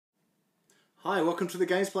Hi, welcome to the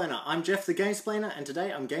Gamesplainer. I'm Jeff the Gamesplainer, and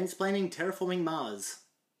today I'm gamesplaining Terraforming Mars.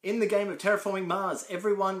 In the game of Terraforming Mars,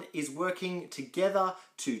 everyone is working together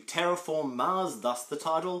to terraform Mars, thus the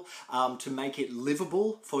title, to make it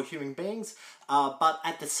livable for human beings. But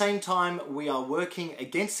at the same time, we are working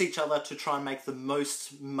against each other to try and make the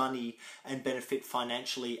most money and benefit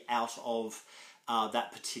financially out of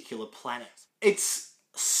that particular planet. It's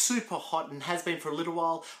super hot and has been for a little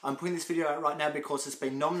while. I'm putting this video out right now because it's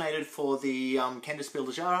been nominated for the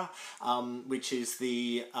Gamesplanation, which is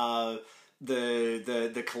the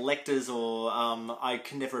collectors, or I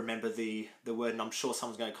can never remember the word, and I'm sure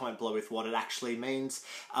someone's going to comment below with what it actually means.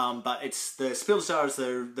 But it's the Spieljahr is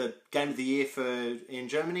the game of the year in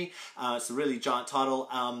Germany. It's a really giant title.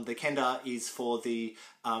 The Kender is for the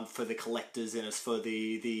collectors, and it's for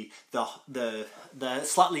the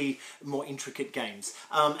slightly more intricate games.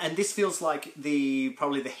 And this feels like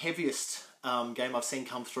probably the heaviest game I've seen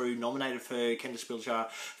come through, nominated for Gamesplanation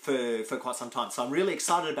for quite some time. So I'm really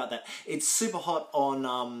excited about that. It's super hot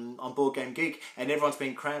on Board Game Geek, and everyone's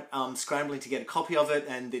been scrambling to get a copy of it,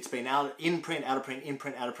 and it's been in print, out of print, in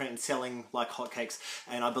print, out of print, and selling like hotcakes.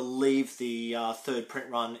 And I believe the third print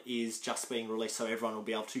run is just being released, so everyone will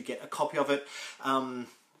be able to get a copy of it.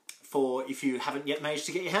 For if you haven't yet managed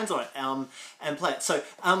to get your hands on it and play it. So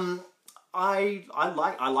I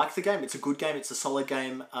like the game. It's a good game. It's a solid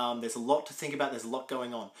game. There's a lot to think about. There's a lot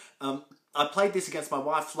going on. I played this against my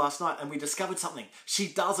wife last night, and we discovered something. She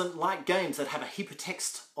doesn't like games that have a heap of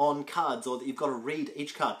text on cards, or that you've got to read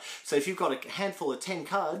each card. So if you've got a handful of 10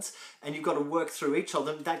 cards and you've got to work through each of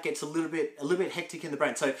them, that gets a little bit hectic in the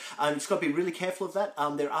brain. So you've just got to be really careful of that.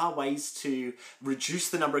 There are ways to reduce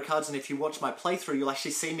the number of cards, and if you watch my playthrough, you'll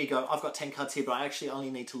actually see me go, I've got 10 cards here, but I actually only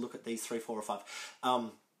need to look at these 3, 4, or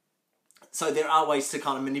 5. So there are ways to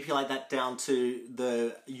kind of manipulate that down to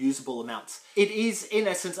the usable amounts. It is, in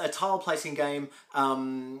essence, a tile placing game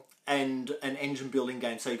and an engine building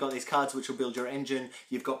game. So you've got these cards which will build your engine.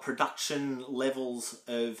 You've got production levels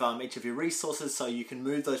of each of your resources, so you can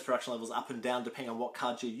move those production levels up and down depending on what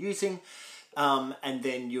cards you're using. And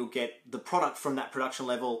then you'll get the product from that production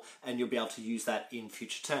level, and you'll be able to use that in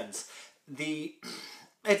future turns.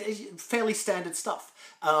 It's fairly standard stuff.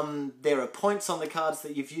 There are points on the cards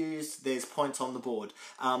that you've used. There's points on the board.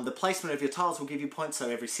 The placement of your tiles will give you points, so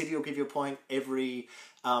every city will give you a point. Every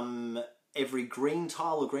green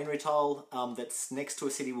tile or greenery tile that's next to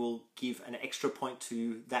a city will give an extra point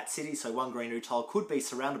to that city. So one greenery tile could be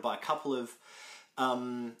surrounded by a couple of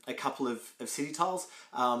city tiles,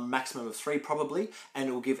 maximum of 3 probably, and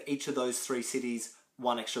it will give each of those 3 cities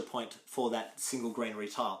 1 extra point for that single greenery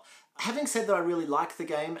tile. Having said that, I really like the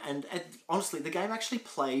game, and honestly, the game actually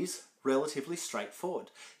plays relatively straightforward.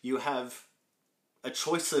 You have a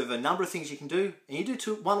choice of a number of things you can do, and you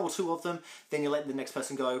do 1 or 2 of them, then you let the next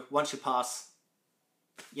person go. Once you pass,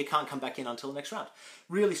 you can't come back in until the next round.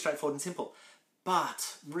 Really straightforward and simple.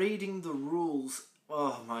 But reading the rules,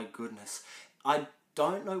 oh my goodness. I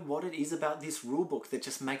don't know what it is about this rulebook that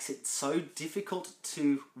just makes it so difficult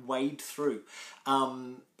to wade through.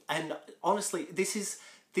 And honestly, this is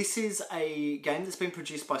a game that's been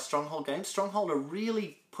produced by Stronghold Games. Stronghold are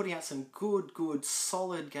really putting out some good,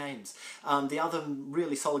 solid games. The other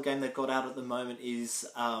really solid game they've got out at the moment is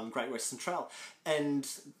Great Western Trail and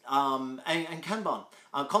Kanban.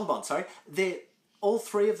 Sorry, all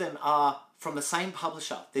 3 of them are from the same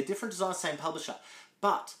publisher. They're different designs, same publisher,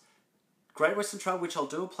 but Great Western Trail, which I'll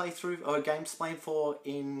do a playthrough or a Gamesplaned for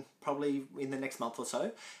probably in the next month or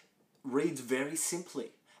so, reads very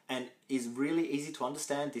simply and is really easy to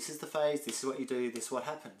understand. This is the phase, this is what you do, this is what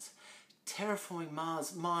happens. Terraforming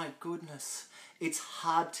Mars, my goodness. It's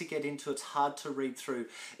hard to get into, it's hard to read through.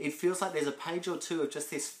 It feels like there's a page or 2 of just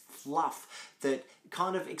this fluff that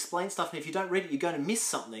kind of explains stuff, and if you don't read it, you're going to miss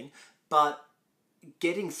something, but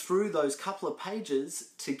getting through those couple of pages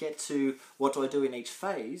to get to what do I do in each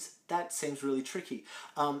phase, that seems really tricky.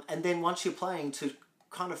 And then once you're playing, to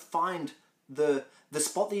kind of find the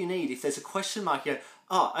spot that you need. If there's a question mark, you go,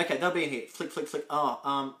 oh, okay, they'll be in here. Flick.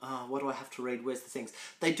 What do I have to read? Where's the things?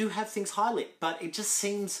 They do have things highlighted, but it just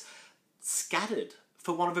seems scattered,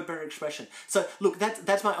 for want of a better expression. So look,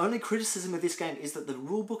 that's my only criticism of this game, is that the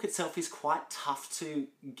rulebook itself is quite tough to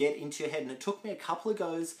get into your head, and it took me a couple of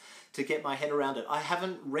goes to get my head around it. I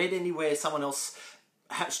haven't read anywhere someone else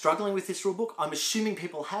struggling with this rulebook. I'm assuming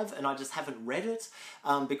people have, and I just haven't read it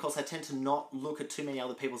because I tend to not look at too many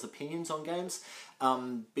other people's opinions on games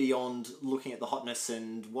beyond looking at the hotness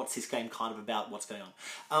and what's this game kind of about, what's going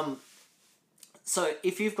on. So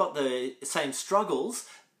if you've got the same struggles,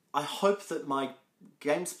 I hope that my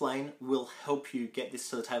Gamesplain will help you get this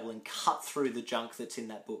to the table and cut through the junk that's in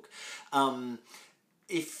that book.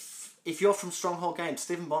 If if you're from Stronghold Games,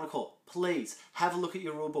 Stephen Bonacore, please have a look at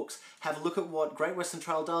your rulebooks. Have a look at what Great Western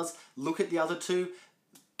Trail does. Look at the other two.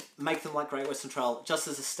 Make them like Great Western Trail, just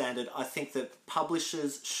as a standard. I think that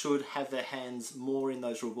publishers should have their hands more in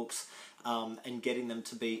those rulebooks and getting them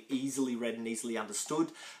to be easily read and easily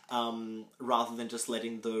understood, rather than just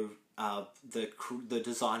letting the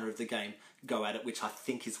designer of the game go at it, which I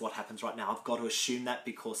think is what happens right now. I've got to assume that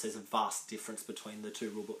because there's a vast difference between the two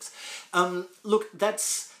rulebooks. Look,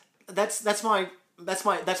 that's my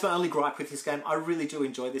only gripe with this game. I really do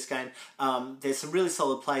enjoy this game. There's some really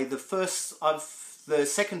solid play. The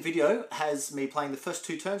second video has me playing the first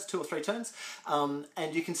 2 or 3 turns,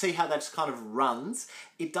 and you can see how that kind of runs.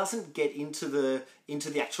 It doesn't get into the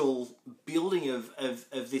actual building of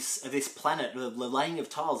this planet, the laying of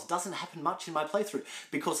tiles. It doesn't happen much in my playthrough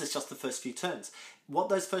because it's just the first few turns. What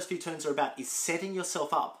those first few turns are about is setting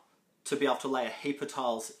yourself up to be able to lay a heap of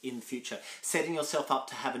tiles in the future. Setting yourself up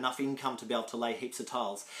to have enough income to be able to lay heaps of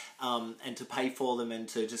tiles, and to pay for them and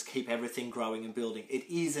to just keep everything growing and building. It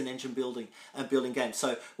is an engine building game.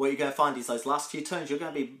 So what you're going to find is those last few turns, you're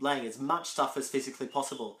going to be laying as much stuff as physically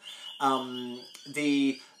possible.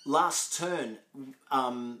 The last turn,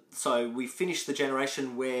 so we finished the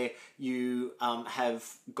generation where you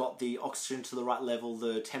have got the oxygen to the right level,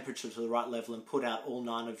 the temperature to the right level, and put out all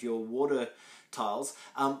 9 of your water tiles.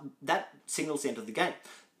 That signals the end of the game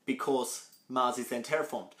because Mars is then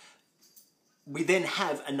terraformed. We then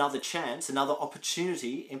have another chance, another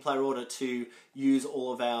opportunity in player order to use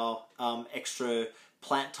all of our extra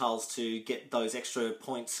plant tiles to get those extra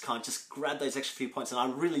points, kind of just grab those extra few points. And I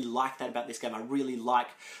really like that about this game. I really like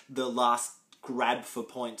the last grab for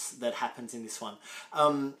points that happens in this one.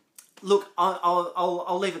 Look,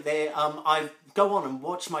 I'll leave it there. I go on and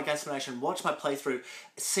watch my Gamesplanation, watch my playthrough,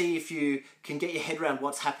 see if you can get your head around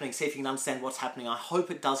what's happening, see if you can understand what's happening. I hope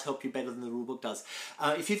it does help you better than the rulebook does.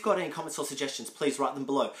 If you've got any comments or suggestions, please write them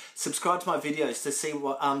below. Subscribe to my videos to see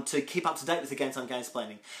what to keep up to date with the games I'm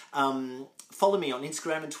gamesplaining. Follow me on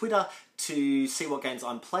Instagram and Twitter to see what games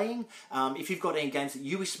I'm playing. If you've got any games that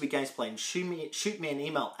you wish to be gamesplaying, shoot me an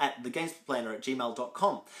email at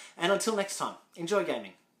thegamesplainer@gmail.com. And until next time, enjoy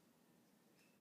gaming.